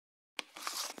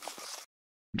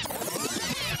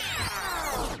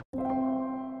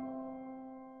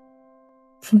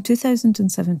From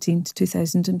 2017 to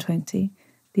 2020,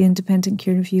 the Independent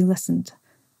Care Review listened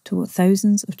to what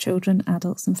thousands of children,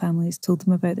 adults and families told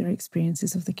them about their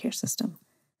experiences of the care system.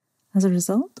 As a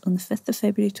result, on the 5th of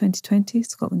February 2020,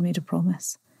 Scotland made a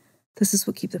promise. This is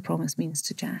what Keep the Promise means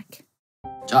to Jack.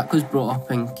 Jack was brought up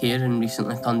in care and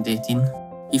recently turned 18.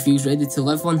 He feels ready to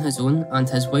live on his own, and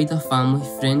his wider family,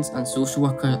 friends and social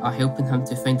worker are helping him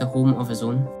to find a home of his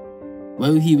own.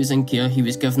 While he was in care, he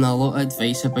was given a lot of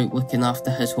advice about looking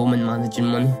after his home and managing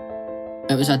money.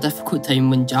 It was a difficult time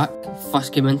when Jack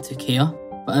first came into care,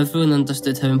 but everyone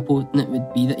understood how important it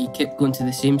would be that he kept going to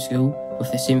the same school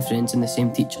with the same friends and the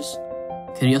same teachers.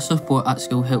 Career support at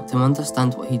school helped him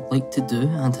understand what he'd like to do,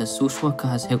 and his social worker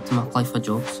has helped him apply for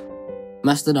jobs.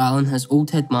 Mr. Allen, his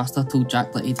old headmaster, told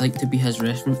Jack that he'd like to be his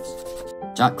reference.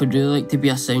 Jack would really like to be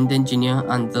a sound engineer,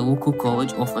 and the local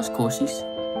college offers courses.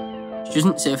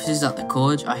 Student services at the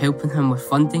college are helping him with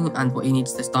funding and what he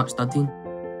needs to start studying.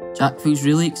 Jack feels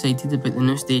really excited about the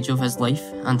new stage of his life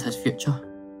and his future.